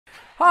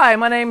Hi,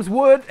 my name's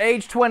Wood,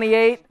 age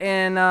 28,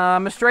 and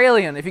I'm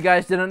Australian, if you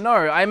guys didn't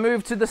know. I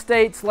moved to the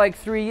States like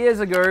 3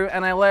 years ago,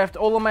 and I left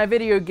all of my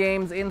video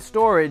games in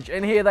storage,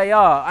 and here they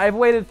are. I've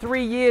waited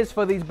 3 years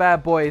for these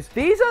bad boys.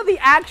 These are the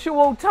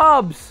actual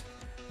tubs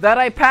that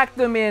I packed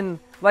them in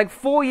like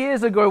 4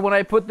 years ago when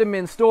I put them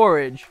in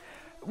storage.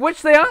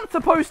 Which they aren't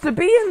supposed to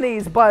be in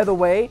these, by the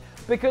way,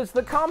 because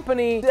the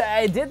company that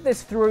I did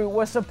this through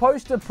was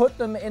supposed to put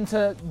them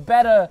into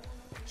better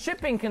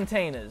shipping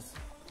containers.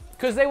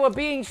 Because they were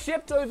being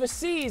shipped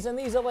overseas, and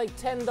these are like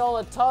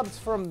 $10 tubs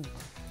from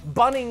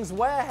Bunnings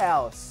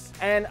warehouse.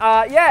 And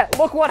yeah,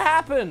 look what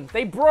happened.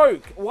 They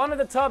broke. One of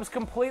the tubs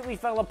completely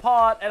fell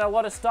apart, and a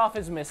lot of stuff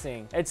is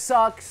missing. It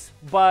sucks,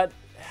 but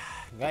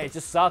yeah, it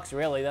just sucks,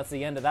 really. That's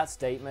the end of that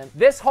statement.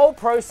 This whole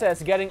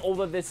process, getting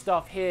all of this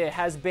stuff here,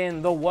 has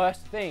been the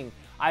worst thing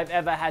I've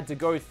ever had to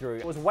go through.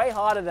 It was way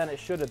harder than it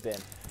should have been.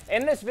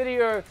 In this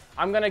video,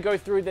 I'm gonna go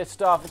through this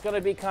stuff. It's gonna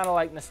be kind of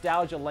like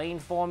nostalgia lane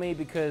for me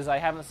because I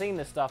haven't seen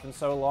this stuff in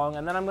so long.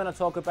 And then I'm gonna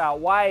talk about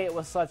why it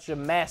was such a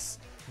mess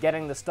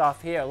getting the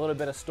stuff here. A little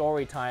bit of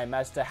story time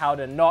as to how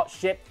to not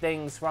ship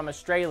things from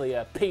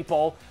Australia.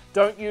 People,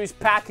 don't use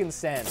pack and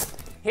send.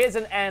 Here's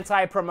an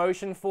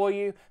anti-promotion for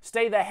you.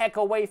 Stay the heck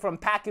away from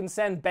pack and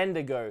send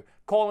Bendigo.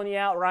 Calling you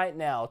out right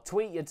now.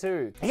 Tweet you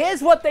too.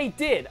 Here's what they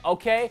did,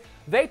 okay?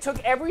 They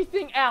took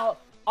everything out,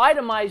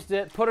 itemized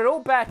it, put it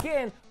all back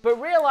in, but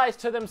realized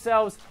to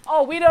themselves,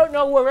 oh, we don't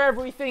know where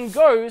everything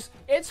goes.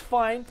 It's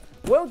fine.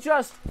 We'll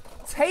just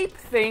tape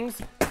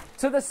things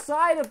to the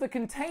side of the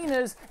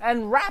containers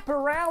and wrap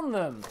around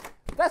them.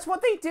 That's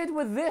what they did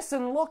with this,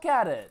 and look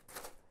at it.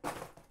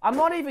 I'm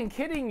not even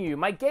kidding you.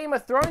 My Game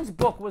of Thrones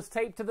book was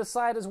taped to the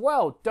side as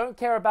well. Don't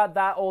care about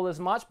that all as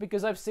much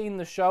because I've seen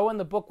the show and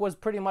the book was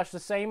pretty much the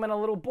same and a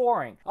little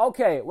boring.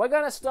 Okay, we're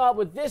gonna start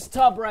with this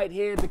tub right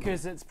here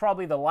because it's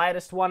probably the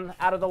lightest one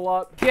out of the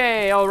lot.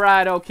 Okay,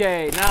 alright,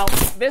 okay. Now,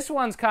 this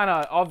one's kind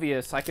of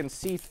obvious. I can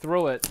see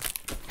through it.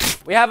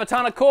 We have a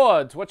ton of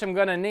cords, which I'm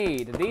gonna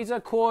need. These are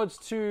cords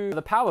to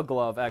the power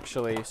glove,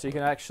 actually, so you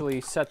can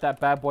actually set that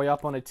bad boy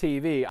up on a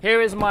TV.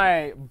 Here is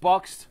my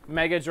boxed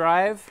Mega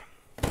Drive.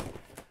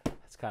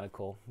 Kind of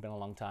cool. Been a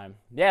long time.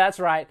 Yeah, that's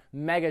right.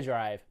 Mega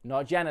Drive,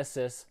 not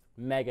Genesis.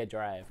 Mega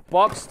Drive.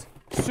 Boxed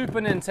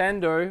Super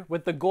Nintendo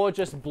with the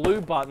gorgeous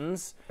blue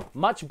buttons.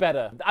 Much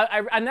better.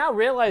 I now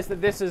realize that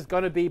this is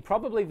going to be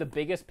probably the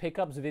biggest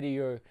pickups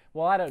video.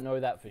 Well, I don't know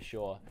that for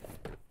sure.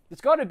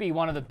 It's got to be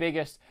one of the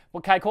biggest.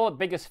 What can I call it?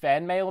 Biggest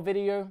fan mail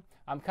video.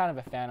 I'm kind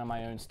of a fan of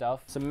my own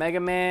stuff. Some Mega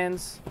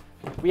Mans.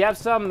 We have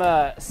some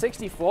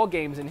 64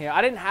 games in here.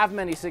 I didn't have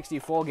many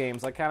 64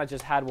 games. I kind of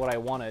just had what I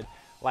wanted.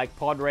 Like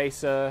Pod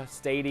Racer,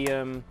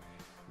 Stadium,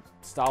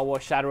 Star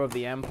Wars Shadow of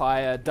the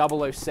Empire,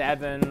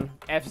 007,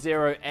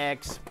 F-Zero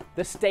X,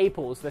 the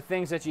staples, the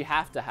things that you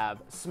have to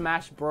have.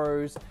 Smash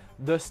Bros,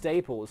 the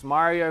staples.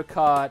 Mario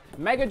Kart,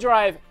 Mega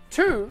Drive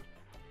 2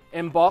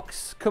 in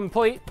box,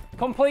 complete,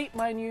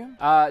 mind you.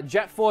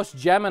 Jet Force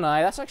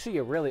Gemini, that's actually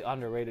a really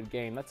underrated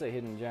game. That's a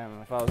hidden gem.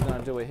 If I was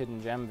gonna do a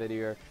hidden gem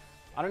video.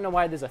 I don't know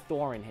why there's a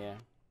Thor in here.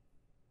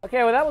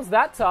 Okay, well that was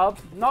that tub.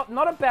 Not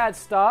a bad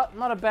start,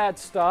 not a bad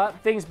start.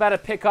 Things better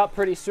pick up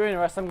pretty soon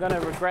or else I'm gonna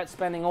regret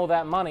spending all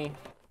that money.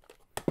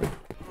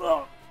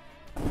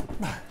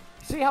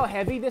 See how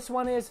heavy this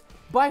one is?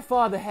 By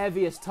far the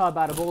heaviest tub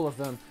out of all of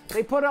them.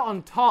 They put it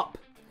on top.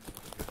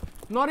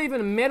 Not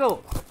even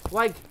middle.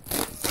 Like,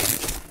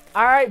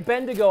 alright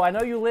Bendigo, I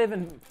know you live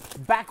in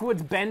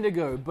backwoods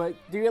Bendigo, but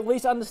do you at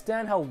least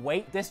understand how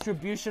weight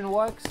distribution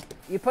works?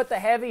 You put the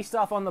heavy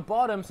stuff on the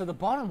bottom so the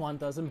bottom one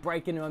doesn't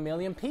break into a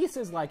million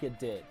pieces like it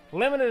did.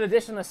 Limited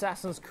edition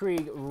Assassin's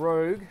Creed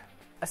Rogue.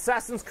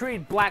 Assassin's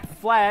Creed Black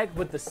Flag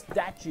with the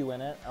statue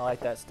in it. I like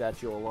that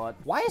statue a lot.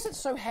 Why is it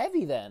so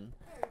heavy then?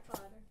 Harry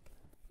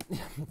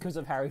Potter. Because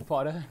of Harry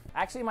Potter.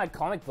 Actually, my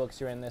comic books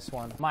are in this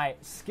one. My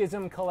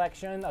Schism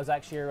collection, that was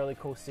actually a really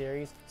cool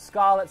series.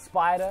 Scarlet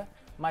Spider,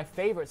 my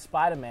favorite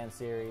Spider-Man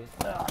series.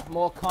 Ugh,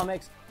 more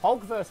comics.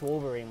 Hulk vs.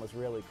 Wolverine was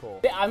really cool.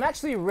 Yeah, I'm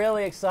actually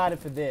really excited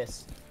for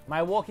this.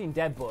 My Walking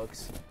Dead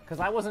books, because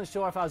I wasn't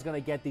sure if I was going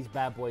to get these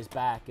bad boys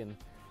back, and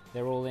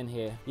they're all in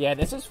here. Yeah,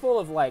 this is full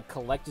of, like,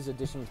 collector's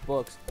editions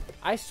books.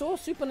 I saw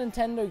Super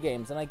Nintendo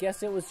games, and I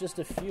guess it was just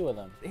a few of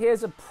them.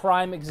 Here's a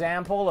prime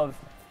example of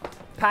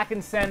pack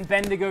and send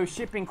Bendigo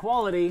shipping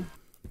quality.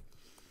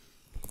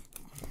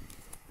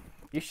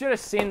 You should have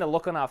seen the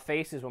look on our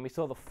faces when we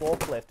saw the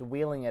forklift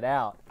wheeling it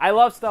out. I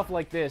love stuff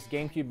like this,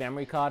 GameCube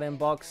memory card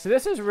inbox. So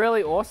this is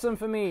really awesome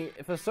for me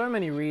for so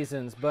many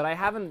reasons, but I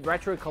haven't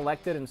retro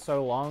collected in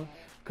so long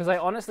because I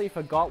honestly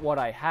forgot what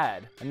I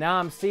had. And now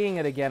I'm seeing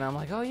it again. I'm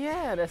like, oh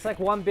yeah, that's like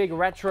one big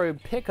retro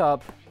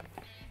pickup.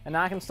 And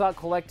now I can start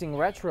collecting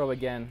retro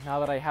again now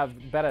that I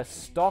have better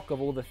stock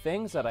of all the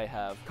things that I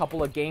have.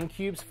 Couple of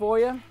GameCubes for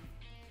you.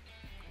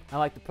 I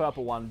like the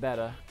purple one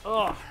better.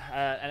 Ugh,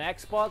 an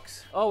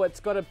Xbox. Oh, it's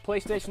got a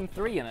PlayStation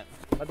 3 in it.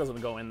 That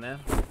doesn't go in there.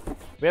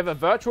 We have a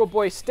Virtual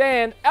Boy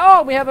stand.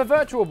 Oh, we have a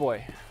Virtual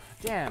Boy.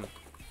 Damn.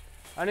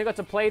 I only got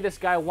to play this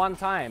guy one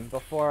time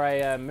before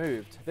I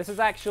moved. This is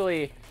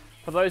actually,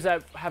 for those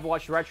that have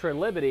watched Retro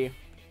Liberty,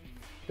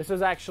 This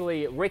was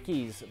actually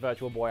Ricky's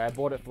Virtual Boy. I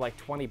bought it for like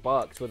 20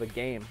 bucks with a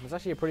game. It was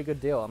actually a pretty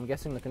good deal. I'm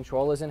guessing the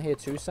controller's in here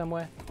too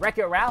somewhere.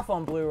 Wreck-It Ralph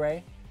on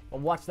Blu-ray.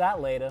 We'll watch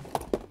that later.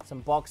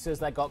 Some boxes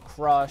that got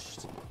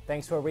crushed.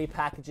 Thanks for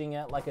repackaging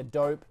it like a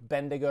dope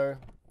Bendigo.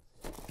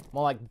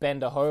 More like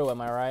Bend-A-Ho,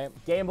 am I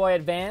right? Game Boy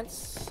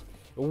Advance.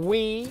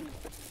 Wii.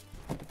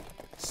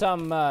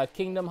 Some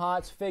Kingdom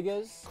Hearts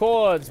figures.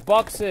 Cords,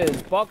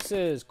 boxes,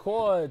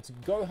 cords,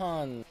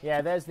 Gohan.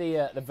 Yeah, there's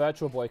the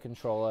Virtual Boy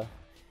controller.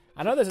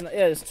 I know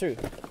there's two.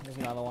 There's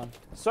another one.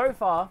 So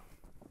far,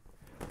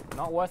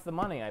 not worth the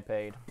money I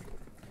paid.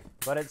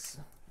 But it's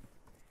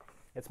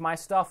my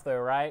stuff though,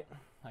 right?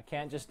 I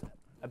can't just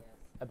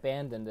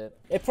abandon it.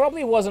 It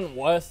probably wasn't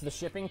worth the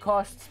shipping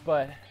costs,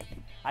 but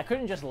I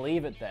couldn't just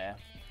leave it there.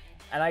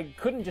 And I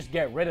couldn't just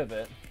get rid of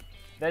it.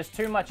 There's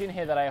too much in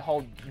here that I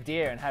hold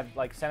dear and have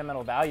like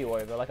sentimental value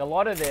over. Like a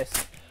lot of this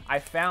I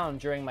found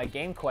during my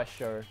Game Quest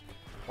show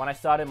when I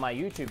started my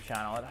YouTube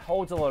channel. It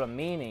holds a lot of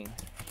meaning.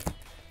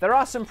 There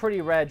are some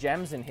pretty rare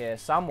gems in here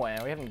somewhere.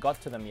 We haven't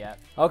got to them yet.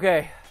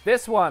 Okay,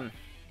 this one.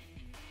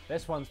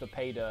 This one's the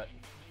pay dirt.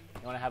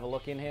 You want to have a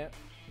look in here?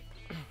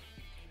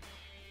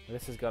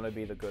 This is going to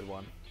be the good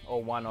one.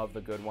 Or one of the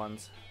good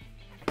ones.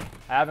 I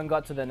haven't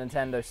got to the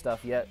Nintendo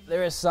stuff yet.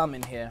 There is some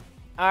in here.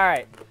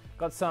 Alright,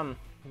 got some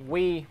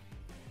Wii.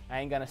 I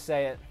ain't gonna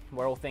say it.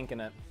 We're all thinking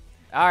it.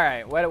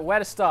 Alright, where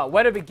to start?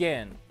 Where to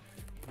begin?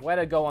 Where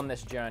to go on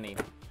this journey?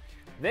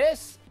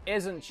 This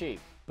isn't cheap.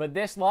 But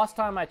this, last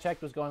time I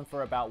checked, was going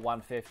for about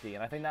 $150,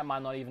 and I think that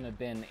might not even have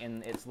been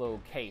in its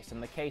little case,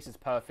 and the case is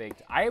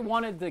perfect. I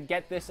wanted to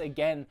get this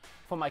again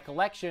for my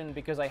collection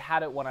because I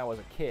had it when I was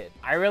a kid.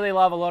 I really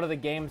love a lot of the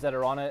games that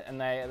are on it,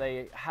 and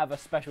they have a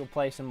special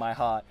place in my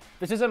heart.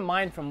 This isn't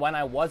mine from when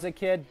I was a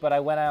kid, but I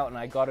went out and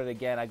I got it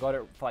again. I got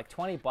it for like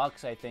 20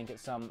 bucks, I think, at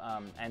some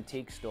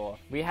antique store.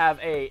 We have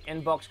a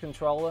inbox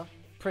controller,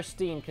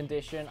 pristine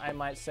condition, I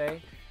might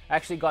say. I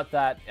actually got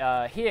that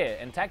here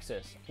in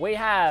Texas. We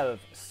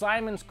have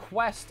Simon's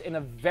Quest in a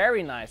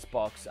very nice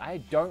box. I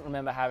don't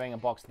remember having a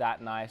box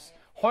that nice.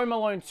 Home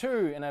Alone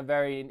 2 in a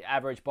very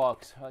average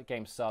box. That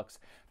game sucks.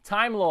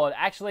 Time Lord,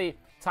 actually,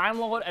 Time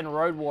Lord and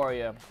Road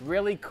Warrior,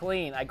 really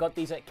clean. I got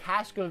these at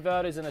Cash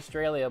Converters in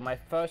Australia. My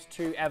first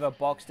two ever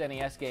boxed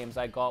NES games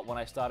I got when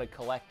I started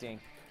collecting.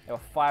 They were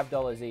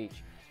 $5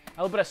 each.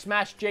 A little bit of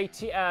Smash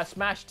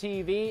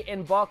TV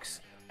in box.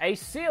 A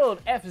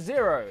sealed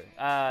F-Zero,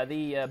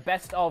 the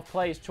Best of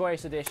Player's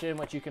Choice Edition,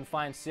 which you can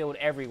find sealed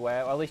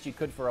everywhere, or at least you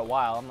could for a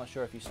while. I'm not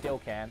sure if you still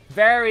can.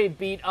 Very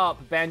beat up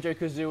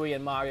Banjo-Kazooie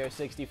and Mario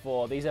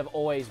 64. These have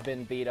always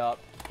been beat up.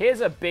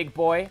 Here's a big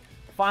boy,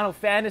 Final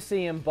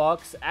Fantasy in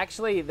box.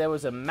 Actually, there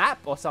was a map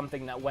or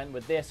something that went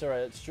with this, or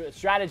a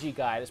strategy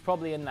guide. It's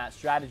probably in that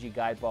strategy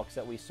guide box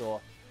that we saw.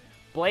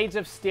 Blades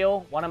of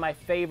Steel, one of my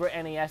favorite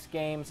NES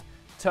games.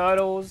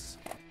 Turtles,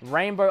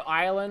 Rainbow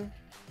Island,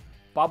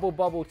 Bubble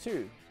Bobble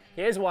 2.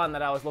 Here's one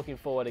that I was looking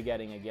forward to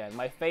getting again.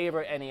 My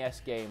favorite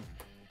NES game,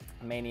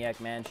 Maniac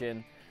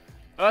Mansion.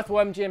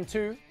 Earthworm Jim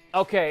 2.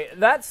 Okay,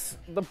 that's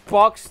the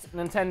boxed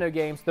Nintendo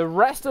games. The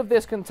rest of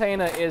this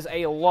container is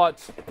a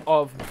lot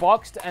of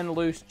boxed and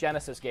loose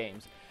Genesis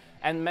games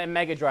and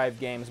Mega Drive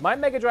games. My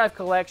Mega Drive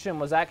collection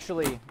was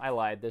actually... I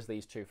lied, there's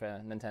these two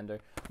for Nintendo.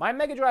 My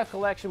Mega Drive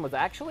collection was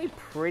actually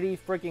pretty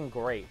freaking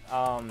great.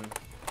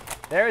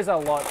 There is a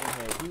lot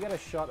in here. Can you get a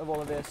shot of all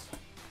of this?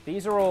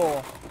 These are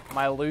all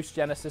my loose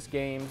Genesis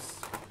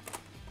games.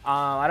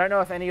 I don't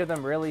know if any of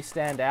them really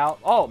stand out.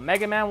 Oh,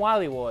 Mega Man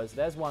Wily Wars.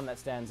 There's one that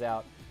stands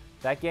out.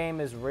 That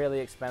game is really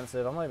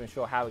expensive. I'm not even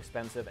sure how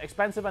expensive.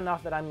 Expensive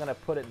enough that I'm going to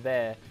put it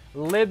there.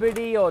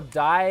 Liberty or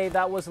Die,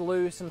 that was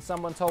loose, and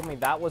someone told me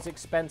that was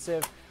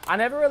expensive. I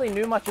never really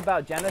knew much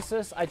about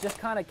Genesis. I just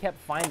kind of kept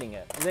finding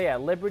it. Yeah,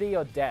 Liberty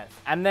or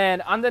Death. And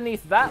then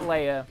underneath that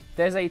layer,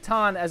 there's a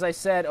ton, as I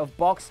said, of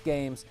boxed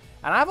games.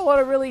 And I have a lot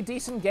of really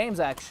decent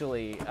games,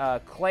 actually.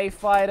 Clay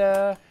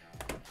Fighter,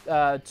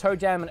 Toe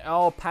Jam and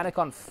Earl, Panic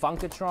on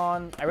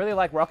Funkatron. I really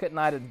like Rocket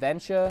Knight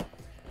Adventure,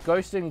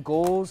 Ghost and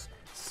Ghouls,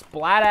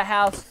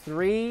 Splatterhouse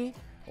 3.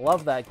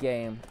 Love that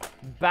game.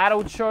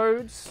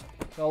 Battletoads.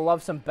 I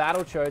love some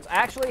Battletoads. I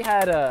actually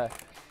had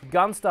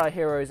Gunstar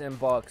Heroes in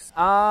box.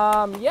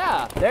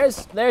 Yeah,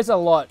 there's a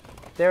lot.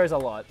 There is a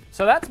lot.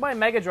 So that's my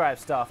Mega Drive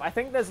stuff. I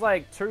think there's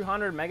like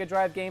 200 Mega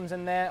Drive games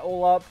in there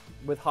all up,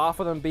 with half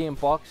of them being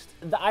boxed.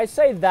 I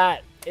say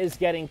that is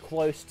getting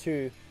close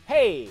to,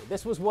 hey,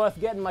 this was worth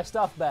getting my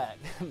stuff back.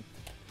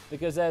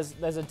 Because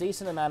there's a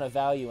decent amount of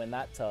value in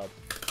that tub.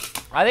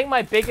 I think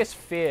my biggest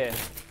fear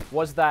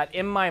was that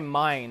in my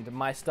mind,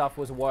 my stuff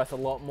was worth a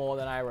lot more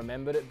than I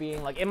remembered it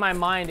being. Like in my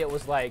mind, it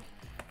was like,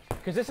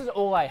 because this is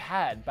all I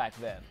had back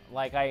then.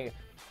 Like I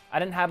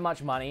didn't have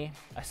much money.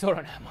 I still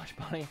don't have much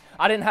money.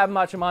 I didn't have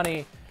much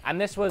money,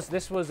 and this was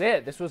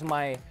it. This was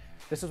my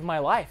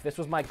life. This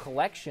was my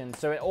collection.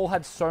 So it all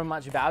had so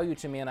much value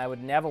to me, and I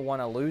would never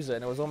want to lose it.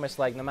 And it was almost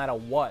like no matter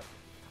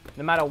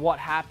what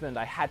happened,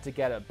 I had to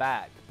get it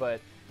back.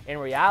 But in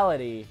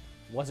reality,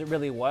 was it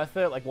really worth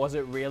it? Like, was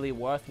it really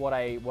worth what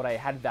I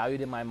had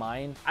valued in my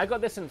mind? I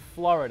got this in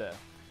Florida.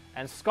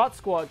 And Scott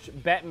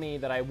Squatch bet me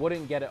that I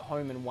wouldn't get it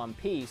home in one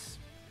piece.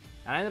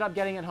 And I ended up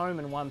getting it home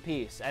in one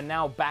piece. And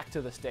now back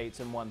to the States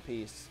in one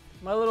piece.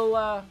 My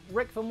little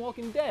Rick from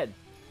Walking Dead.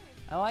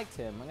 I liked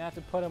him. I'm gonna have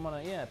to put him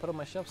on put him on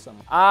my shelf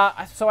somewhere.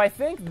 So I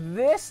think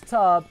this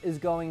tub is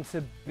going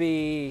to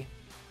be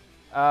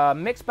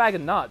mixed bag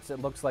of nuts, it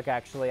looks like,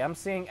 actually. I'm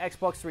seeing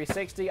Xbox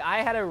 360.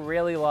 I had a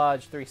really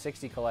large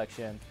 360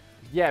 collection.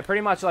 Yeah,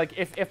 pretty much like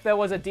if there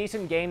was a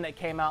decent game that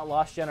came out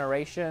last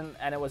generation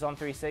and it was on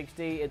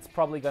 360, it's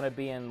probably going to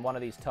be in one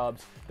of these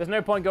tubs. There's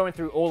no point going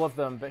through all of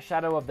them, but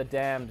Shadow of the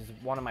Damned is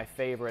one of my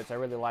favorites. I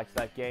really liked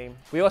that game.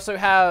 We also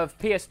have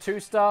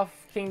PS2 stuff,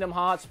 Kingdom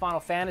Hearts, Final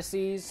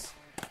Fantasies,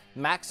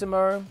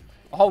 Maximo,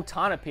 a whole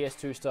ton of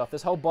PS2 stuff.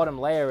 This whole bottom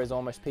layer is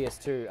almost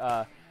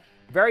PS2.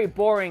 Very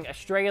boring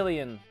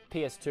Australian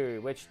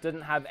PS2, which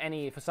didn't have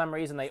any, for some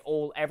reason,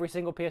 every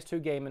single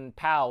PS2 game in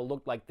PAL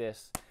looked like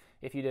this,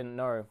 if you didn't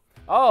know.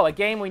 Oh, a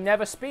game we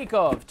never speak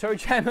of, Toe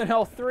Jam and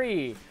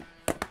L3.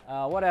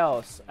 What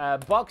else?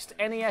 Boxed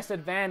NES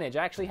Advantage.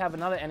 I actually have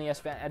another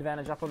NES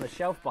Advantage up on the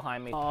shelf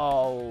behind me.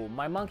 Oh,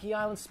 my Monkey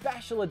Island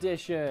Special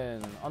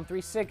Edition on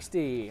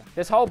 360.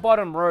 This whole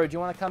bottom row, do you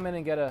want to come in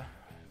and get a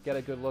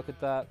good look at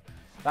that?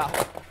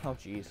 Oh,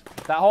 jeez.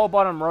 That whole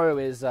bottom row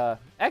is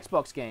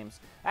Xbox games.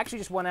 I actually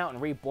just went out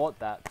and re-bought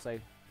that because I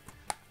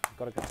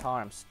got a guitar.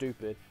 I'm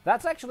stupid.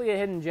 That's actually a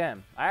hidden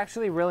gem. I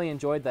actually really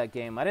enjoyed that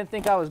game. I didn't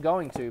think I was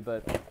going to,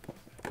 but...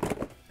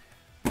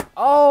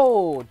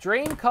 Oh,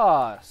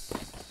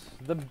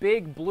 Dreamcast. The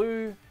big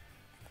blue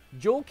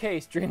jewel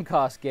case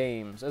Dreamcast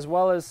games, as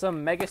well as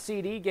some Mega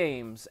CD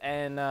games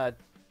and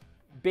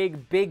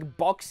big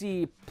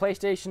boxy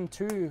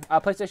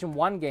PlayStation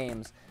 1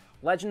 games.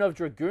 Legend of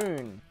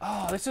Dragoon.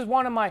 Oh, this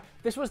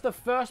was the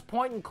first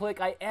point and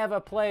click I ever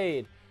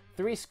played.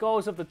 Three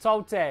Skulls of the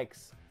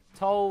Toltecs.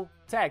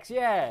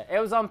 Yeah, it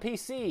was on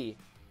PC. It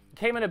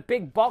came in a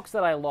big box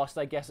that I lost,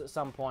 I guess, at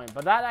some point.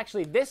 But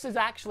this is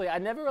actually, I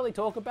never really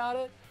talk about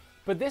it,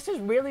 but this is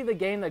really the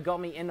game that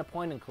got me into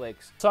point and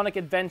clicks. Sonic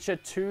Adventure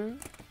 2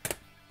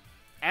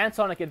 and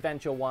Sonic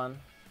Adventure 1.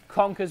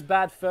 Conker's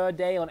Bad Fur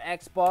Day on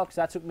Xbox.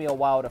 That took me a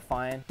while to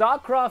find.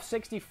 StarCraft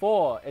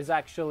 64 is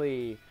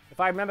actually, if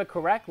I remember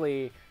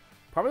correctly,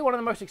 probably one of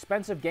the most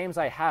expensive games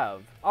I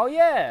have. Oh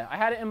yeah, I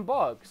had it in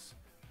box.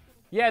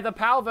 Yeah, the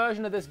PAL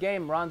version of this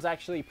game runs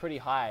actually pretty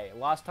high.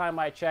 Last time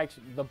I checked,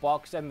 the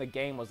box and the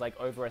game was like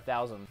over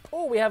 1,000.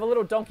 Oh, we have a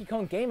little Donkey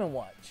Kong Game &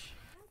 Watch.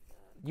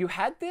 You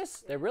had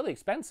this? They're really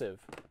expensive.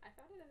 I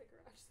found it at a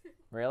garage sale.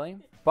 Really?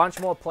 Bunch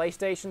more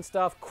PlayStation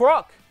stuff.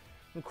 Croc!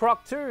 And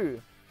Croc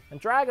 2. And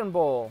Dragon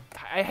Ball.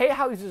 I hate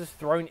how this is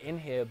thrown in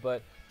here,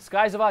 but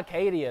Skies of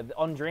Arcadia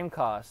on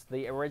Dreamcast,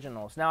 the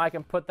originals. Now I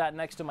can put that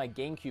next to my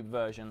GameCube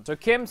version. So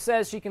Kim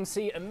says she can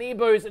see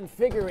amiibos and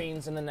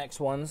figurines in the next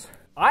ones.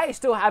 I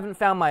still haven't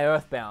found my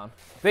Earthbound.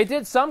 They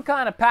did some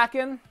kind of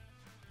packing.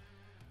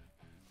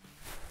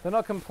 They're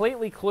not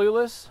completely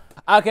clueless.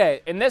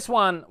 Okay, in this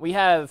one, we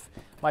have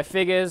my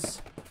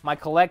figures, my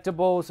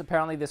collectibles.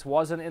 Apparently this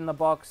wasn't in the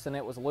box and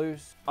it was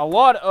loose. A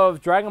lot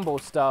of Dragon Ball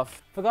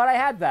stuff. Forgot I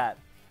had that.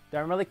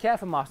 Don't really care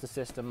for Master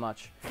System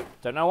much.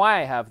 Don't know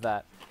why I have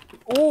that.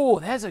 Oh,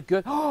 there's a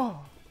good...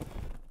 Oh!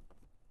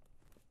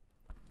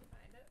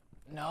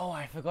 No,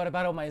 I forgot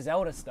about all my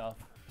Zelda stuff.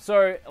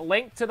 So,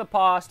 Link to the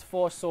Past,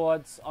 4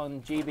 Swords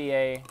on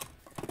GBA.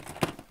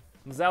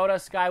 Zelda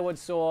Skyward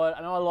Sword.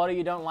 I know a lot of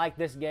you don't like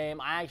this game.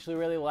 I actually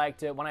really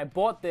liked it. When I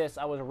bought this,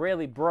 I was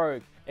really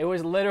broke. It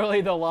was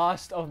literally the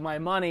last of my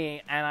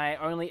money, and I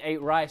only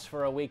ate rice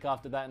for a week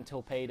after that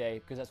until payday,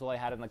 because that's all I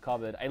had in the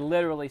cupboard. I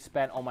literally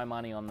spent all my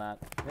money on that.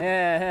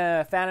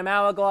 Yeah, Phantom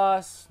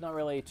Hourglass. Not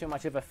really too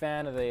much of a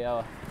fan of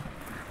the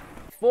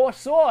 4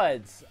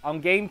 Swords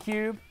on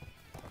GameCube.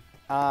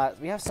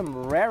 We have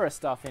some rarer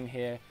stuff in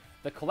here.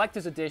 The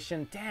Collector's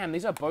Edition. Damn,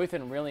 these are both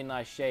in really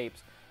nice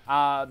shapes.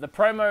 The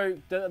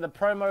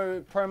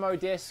promo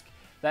disc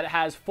that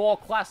has 4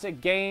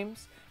 classic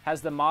games,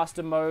 has the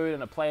master mode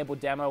and a playable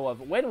demo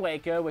of Wind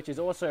Waker, which is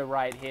also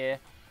right here.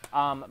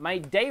 My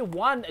day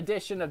 1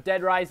 edition of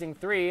Dead Rising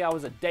 3, I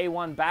was a day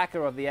 1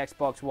 backer of the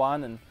Xbox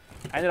One, and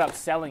I ended up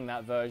selling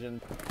that version.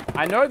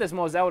 I know there's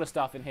more Zelda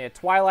stuff in here.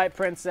 Twilight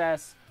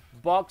Princess,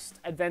 Boxed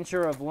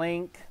Adventure of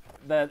Link,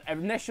 the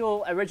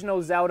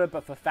original Zelda,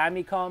 but for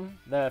Famicom,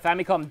 the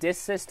Famicom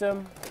disc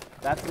system.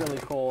 That's really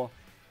cool.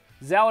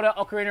 Zelda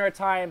Ocarina of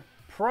Time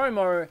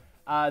promo.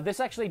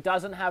 This actually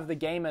doesn't have the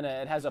game in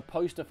it. It has a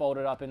poster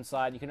folded up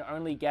inside. You can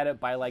only get it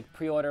by like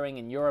pre-ordering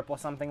in Europe or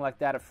something like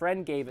that. A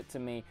friend gave it to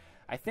me.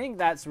 I think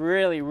that's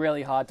really,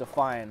 really hard to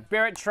find.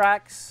 Spirit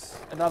Tracks,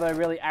 another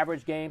really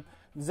average game.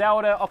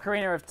 Zelda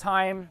Ocarina of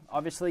Time.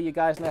 Obviously, you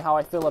guys know how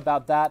I feel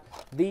about that.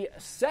 The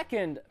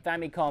second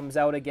Famicom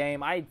Zelda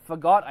game, I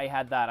forgot I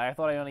had that. I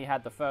thought I only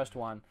had the first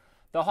one.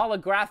 The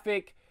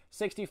holographic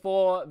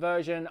 64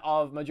 version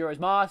of Majora's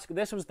Mask.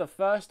 This was the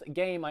first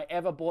game I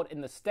ever bought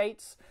in the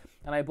States,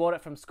 and I bought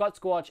it from Scott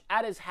Squatch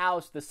at his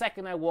house the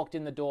second I walked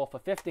in the door for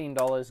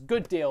 $15.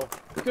 Good deal.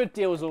 Good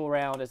deals all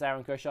around, as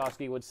Aaron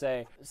Kosharski would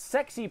say.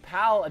 Sexy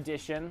PAL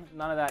edition.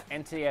 None of that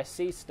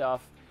NTSC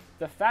stuff.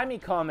 The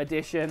Famicom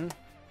edition.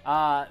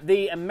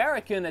 The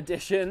American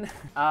edition,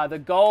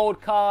 the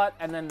gold cart,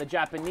 and then the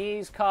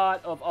Japanese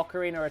cart of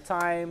Ocarina of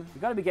Time.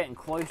 We've got to be getting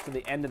close to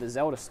the end of the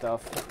Zelda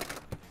stuff.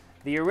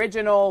 The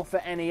original for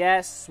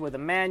NES with a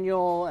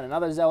manual and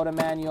another Zelda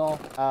manual.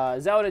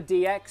 Zelda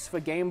DX for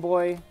Game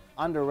Boy,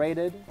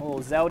 underrated. A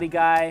little Zelda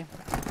guy.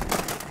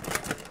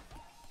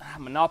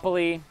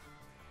 Monopoly.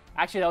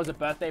 Actually, that was a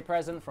birthday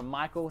present from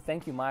Michael.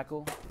 Thank you,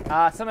 Michael.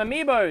 Some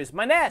amiibos.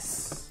 My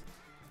NES.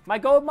 My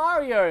Gold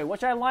Mario,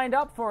 which I lined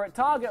up for at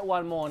Target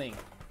one morning.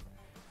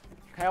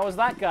 How was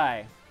that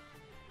guy?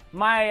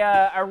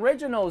 My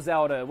original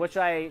Zelda, which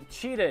I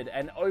cheated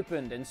and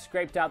opened and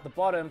scraped out the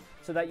bottom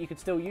so that you could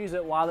still use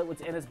it while it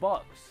was in its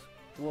box.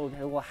 A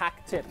little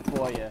hack tip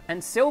for you.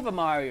 And Silver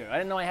Mario. I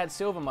didn't know I had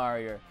Silver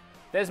Mario.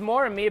 There's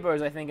more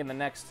amiibos, I think, in the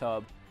next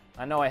tub.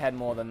 I know I had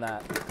more than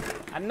that.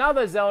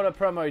 Another Zelda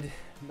promo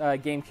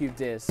GameCube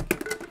disc.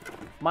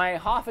 My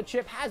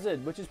half-a-chip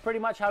Hazard, which is pretty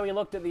much how he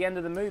looked at the end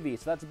of the movie,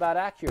 so that's about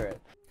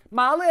accurate.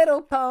 My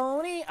Little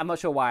Pony. I'm not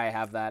sure why I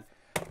have that.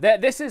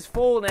 This is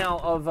full now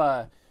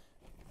of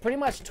pretty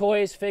much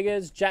toys,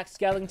 figures, Jack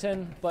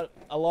Skellington, but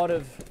a lot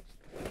of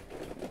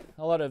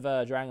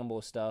Dragon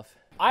Ball stuff.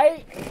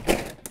 I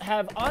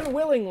have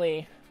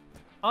unwillingly,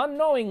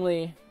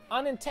 unknowingly,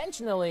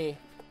 unintentionally,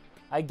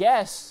 I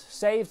guess,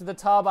 saved the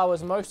tub I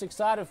was most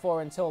excited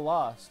for until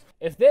last.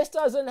 If this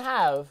doesn't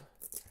have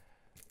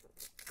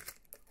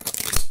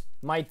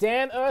my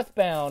damn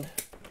Earthbound,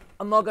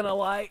 I'm not gonna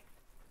lie,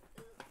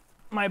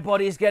 my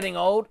body's getting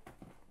old.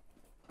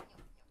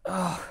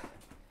 Ugh.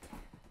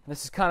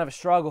 This is kind of a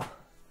struggle.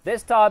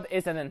 This tub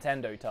is a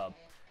Nintendo tub.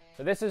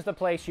 So this is the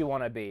place you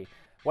want to be.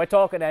 We're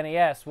talking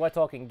NES, we're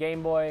talking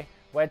Game Boy,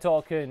 we're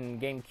talking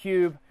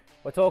GameCube,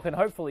 we're talking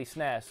hopefully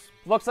SNES.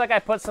 Looks like I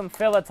put some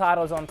filler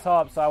titles on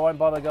top, so I won't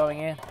bother going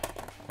in.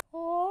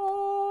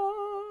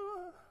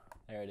 Oh.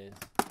 There it is.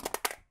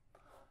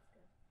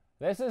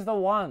 This is the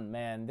one,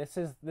 man. This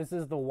is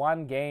the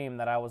one game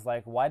that I was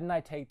like, why didn't I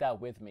take that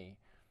with me?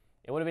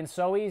 It would have been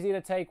so easy to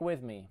take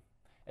with me.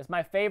 It's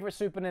my favorite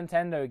Super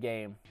Nintendo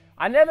game.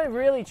 I never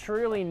really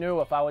truly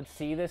knew if I would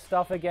see this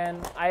stuff again.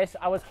 I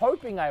was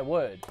hoping I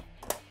would.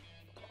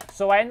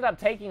 So I ended up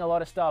taking a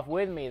lot of stuff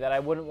with me that I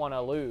wouldn't want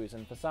to lose,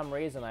 and for some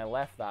reason I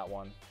left that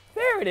one.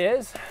 There it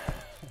is.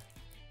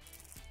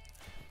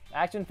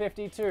 Action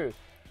 52.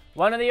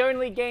 One of the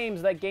only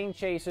games that Game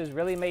Chasers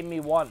really made me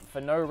want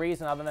for no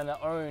reason other than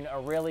to own a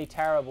really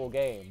terrible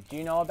game. Do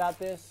you know about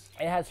this?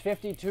 It has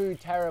 52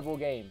 terrible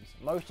games.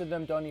 Most of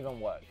them don't even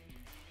work.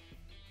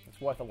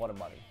 It's worth a lot of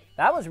money.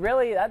 That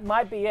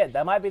might be it.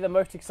 That might be the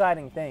most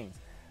exciting things.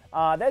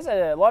 There's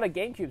a lot of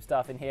GameCube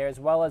stuff in here, as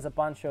well as a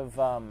bunch of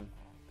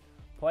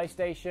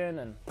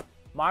PlayStation and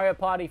Mario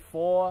Party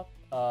 4,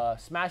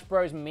 Smash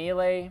Bros.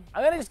 Melee.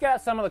 I'm gonna just get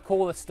out some of the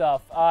coolest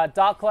stuff.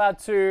 Dark Cloud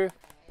 2,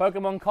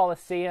 Pokemon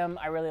Coliseum,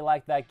 I really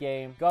like that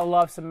game. Gotta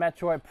love some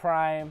Metroid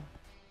Prime.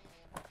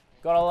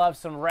 Gotta love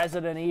some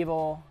Resident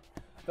Evil.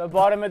 The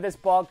bottom of this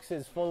box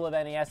is full of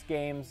NES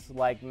games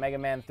like Mega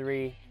Man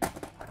 3.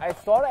 I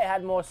thought I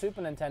had more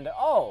Super Nintendo.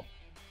 Oh,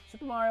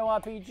 Super Mario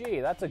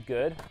RPG, that's a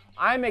good.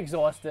 I'm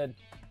exhausted.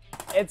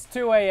 It's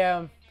 2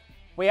 a.m.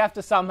 We have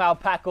to somehow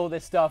pack all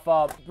this stuff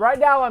up. Right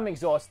now I'm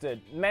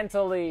exhausted.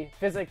 Mentally,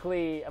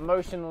 physically,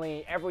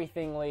 emotionally,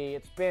 everythingly.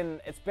 It's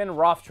been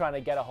rough trying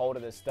to get a hold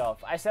of this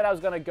stuff. I said I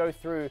was gonna go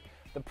through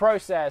the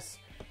process,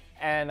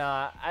 and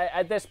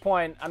at this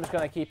point, I'm just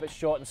gonna keep it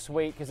short and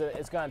sweet because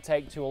it's gonna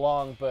take too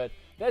long, but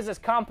there's this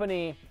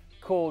company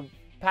called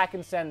Pack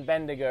and Send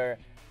Bendigo,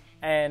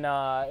 and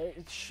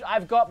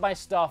I've got my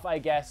stuff, I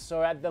guess,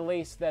 so at the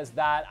least there's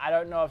that. I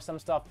don't know if some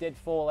stuff did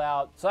fall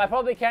out, so I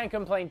probably can't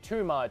complain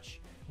too much.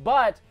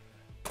 But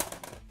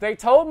they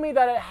told me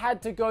that it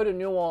had to go to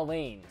New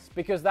Orleans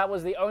because that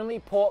was the only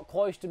port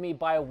close to me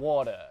by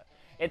water.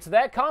 It's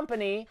their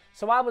company,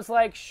 so I was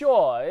like,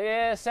 sure,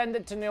 yeah, send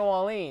it to New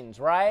Orleans,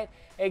 right?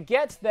 It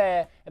gets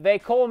there, they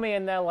call me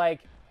and they're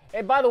like,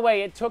 hey, by the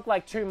way, it took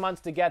like 2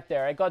 months to get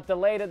there. It got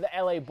delayed at the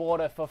LA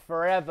border for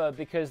forever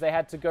because they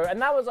had to go,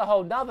 and that was a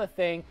whole nother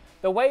thing.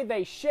 The way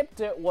they shipped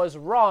it was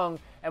wrong,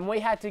 and we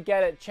had to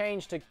get it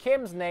changed to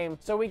Kim's name,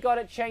 so we got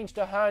it changed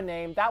to her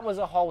name. That was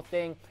a whole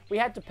thing. We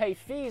had to pay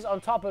fees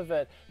on top of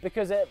it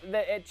because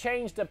it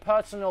changed a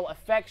personal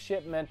effects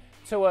shipment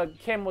to a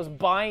Kim was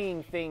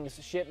buying things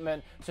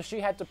shipment, so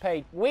we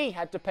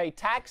had to pay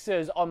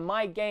taxes on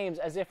my games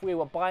as if we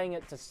were buying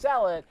it to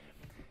sell it.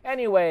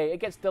 Anyway,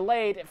 it gets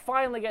delayed. It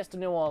finally gets to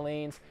New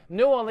Orleans.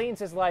 New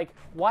Orleans is like,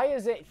 why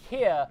is it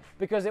here?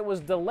 Because it was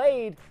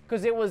delayed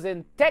because it was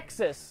in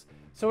Texas.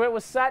 So it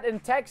was sat in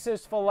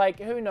Texas for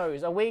like, who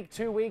knows, a week,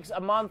 2 weeks, a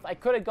month. I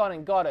could have gone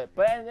and got it.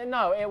 But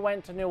no, it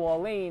went to New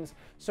Orleans.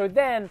 So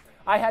then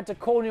I had to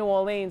call New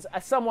Orleans,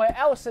 somewhere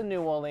else in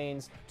New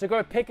Orleans, to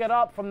go pick it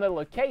up from the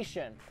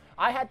location.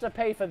 I had to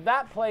pay for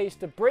that place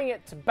to bring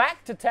it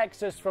back to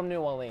Texas from New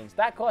Orleans.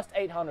 That cost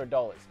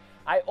 $800.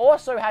 I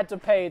also had to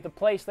pay the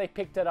place they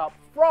picked it up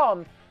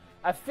from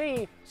a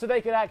fee so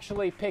they could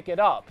actually pick it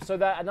up, so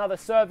that another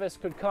service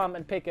could come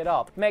and pick it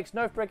up. Makes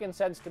no freaking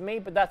sense to me,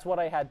 but that's what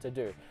I had to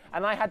do.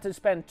 And I had to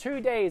spend 2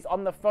 days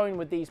on the phone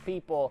with these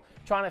people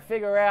trying to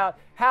figure out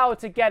how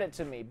to get it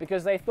to me,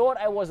 because they thought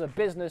I was a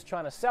business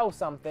trying to sell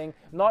something,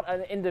 not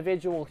an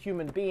individual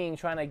human being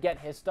trying to get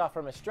his stuff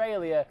from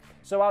Australia.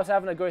 So I was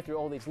having to go through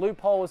all these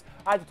loopholes.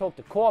 I had to talk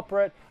to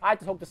corporate. I had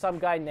to talk to some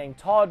guy named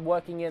Todd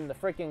working in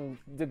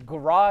the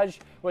garage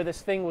where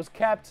this thing was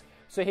kept,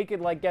 so he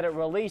could like get it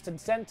released and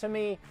sent to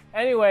me.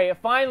 Anyway, it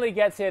finally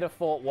gets here to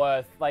Fort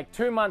Worth, like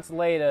 2 months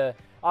later,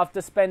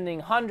 after spending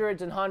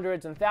hundreds and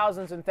hundreds and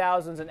thousands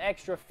in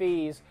extra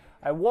fees.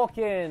 I walk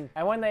in,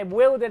 and when they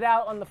wheeled it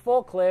out on the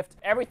forklift,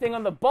 everything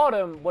on the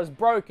bottom was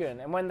broken.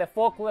 And when the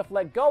forklift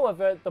let go of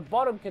it, the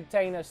bottom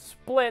container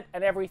split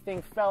and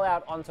everything fell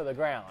out onto the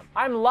ground.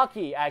 I'm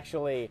lucky,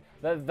 actually,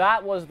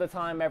 that was the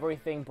time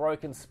everything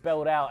broke and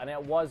spilled out, and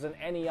it wasn't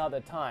any other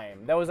time.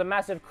 There was a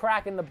massive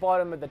crack in the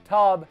bottom of the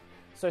tub,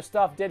 so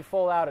stuff did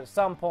fall out at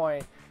some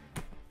point.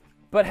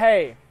 But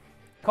hey,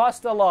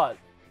 cost a lot.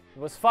 It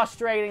was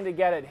frustrating to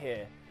get it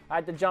here. I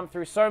had to jump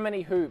through so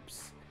many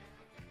hoops.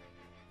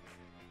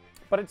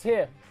 But it's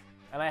here,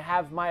 and I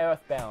have my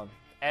Earthbound.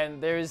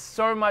 And there is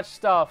so much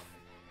stuff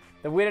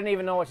that we don't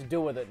even know what to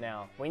do with it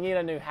now. We need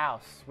a new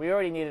house. We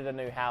already needed a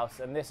new house,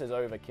 and this is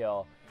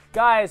overkill.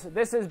 Guys,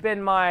 this has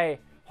been my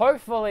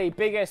hopefully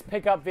biggest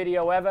pickup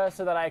video ever,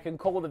 so that I can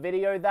call the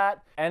video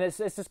that. And it's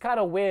just kind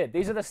of weird.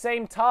 These are the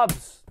same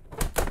tubs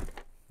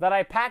that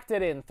I packed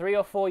it in 3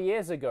 or 4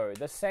 years ago.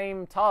 The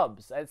same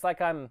tubs. It's like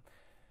I'm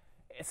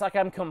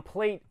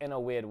complete in a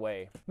weird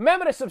way.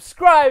 Remember to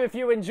subscribe if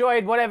you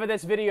enjoyed whatever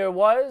this video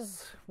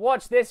was.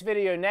 Watch this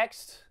video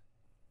next.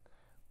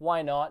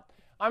 Why not?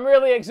 I'm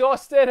really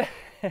exhausted.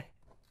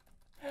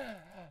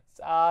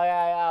 So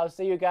I'll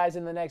see you guys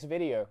in the next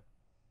video.